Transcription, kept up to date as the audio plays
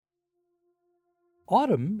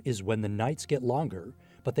Autumn is when the nights get longer,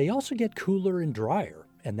 but they also get cooler and drier,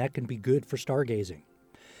 and that can be good for stargazing.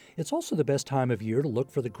 It's also the best time of year to look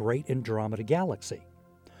for the Great Andromeda Galaxy.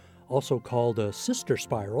 Also called a sister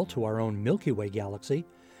spiral to our own Milky Way galaxy,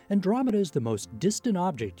 Andromeda is the most distant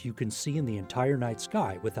object you can see in the entire night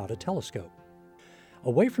sky without a telescope.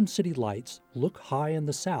 Away from city lights, look high in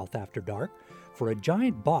the south after dark for a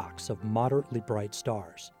giant box of moderately bright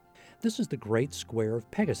stars. This is the Great Square of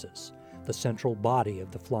Pegasus, the central body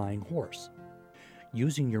of the flying horse.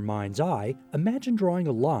 Using your mind's eye, imagine drawing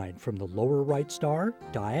a line from the lower right star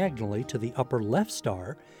diagonally to the upper left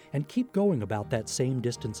star and keep going about that same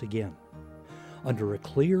distance again. Under a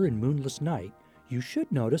clear and moonless night, you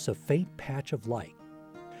should notice a faint patch of light.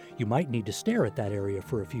 You might need to stare at that area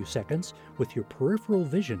for a few seconds with your peripheral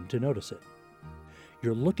vision to notice it.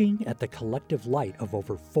 You're looking at the collective light of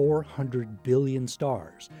over 400 billion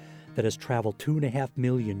stars that has traveled 2.5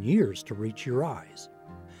 million years to reach your eyes.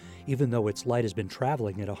 Even though its light has been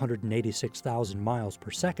traveling at 186,000 miles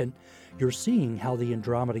per second, you're seeing how the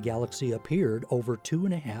Andromeda Galaxy appeared over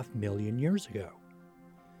 2.5 million years ago.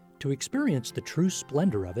 To experience the true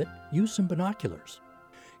splendor of it, use some binoculars.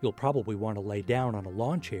 You'll probably want to lay down on a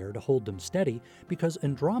lawn chair to hold them steady because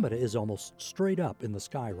Andromeda is almost straight up in the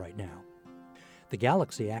sky right now. The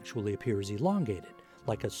galaxy actually appears elongated,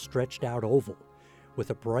 like a stretched out oval, with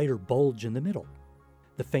a brighter bulge in the middle.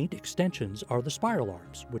 The faint extensions are the spiral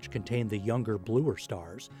arms, which contain the younger, bluer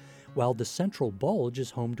stars, while the central bulge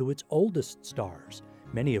is home to its oldest stars,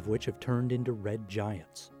 many of which have turned into red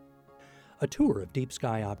giants. A tour of deep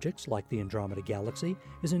sky objects like the Andromeda Galaxy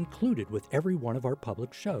is included with every one of our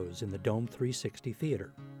public shows in the Dome 360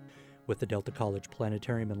 Theater. With the Delta College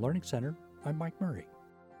Planetarium and Learning Center, I'm Mike Murray.